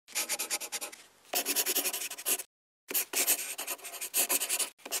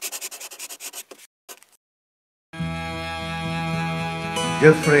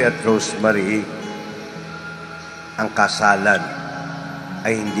Jeffrey at Rosemary, ang kasalan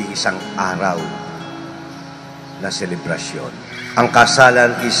ay hindi isang araw na selebrasyon. Ang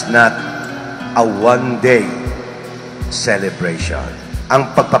kasalan is not a one-day celebration.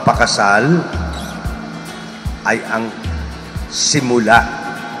 Ang pagpapakasal ay ang simula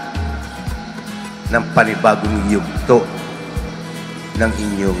ng panibagong yugto ng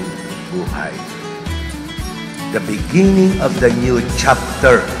inyong buhay. The beginning of the new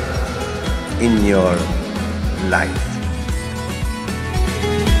chapter in your life.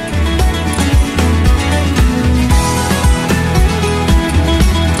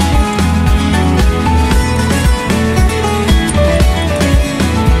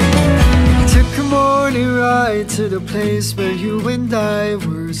 Took a morning ride to the place where you and I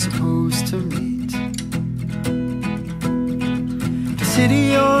were supposed to meet.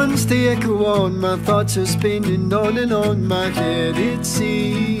 City on, the echo on, my thoughts are spinning on and on my head. It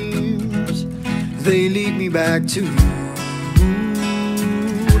seems they lead me back to you.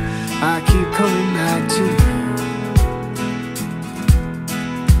 I keep coming back to you.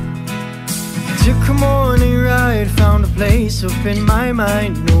 Took a morning ride, found a place up in my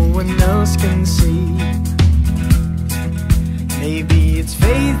mind no one else can see. Maybe it's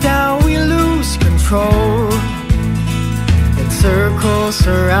fate that we lose control. Circles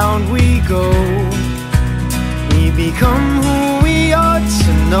around we go. We become who we ought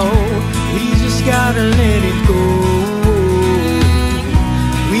to know. We just gotta let it go.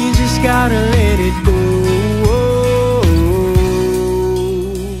 We just gotta let it go.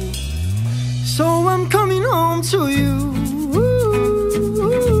 So I'm coming home to you.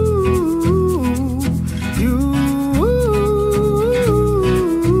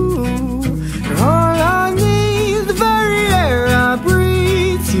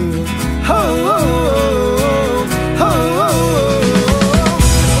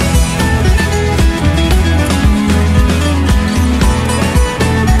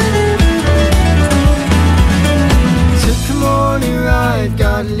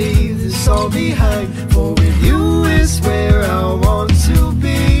 Leave this all behind, for with you is where I want to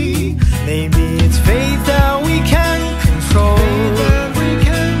be. Maybe it's fate that we can control.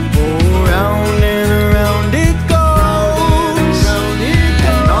 Go round and around it goes,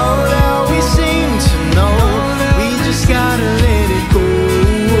 and all that we seem to know, we just gotta let it go.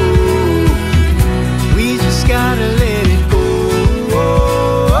 We just gotta let it go.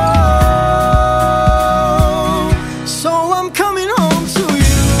 So I'm coming home to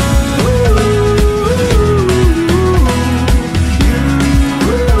you.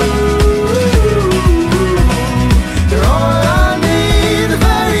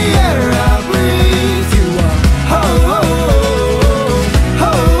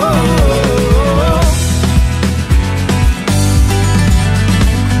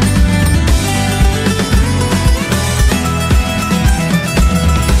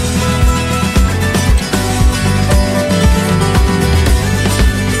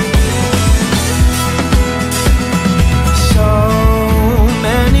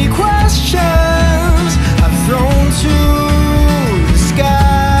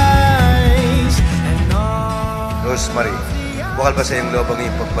 Rosemary, bukal ba sa iyong loob ang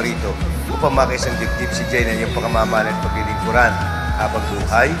iyong pagparito upang makaisang dibdib si Jhay na iyong pagmamahal at paglilingkuran habang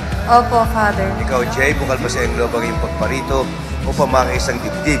buhay? Opo, Father. Ikaw, Jhay, bukal ba sa iyong loob ang iyong pagparito upang makaisang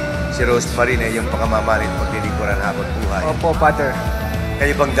dibdib si Rosemary na iyong pagmamahal at paglilingkuran habang buhay? Opo, Father.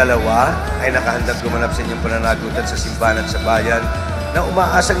 Kayo bang dalawa ay nakahandang gumanap sa inyong pananagutan sa simbahan at sa bayan na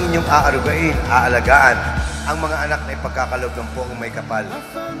umaasang inyong aarugain, aalagaan ang mga anak na ipagkakaloob ng poong may kapal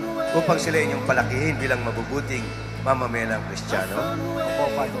upang sila inyong palakihin bilang mabubuting mamamayang Kristiyano? Opo,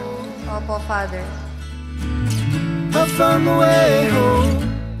 Father. Opo, Father. I found my way home.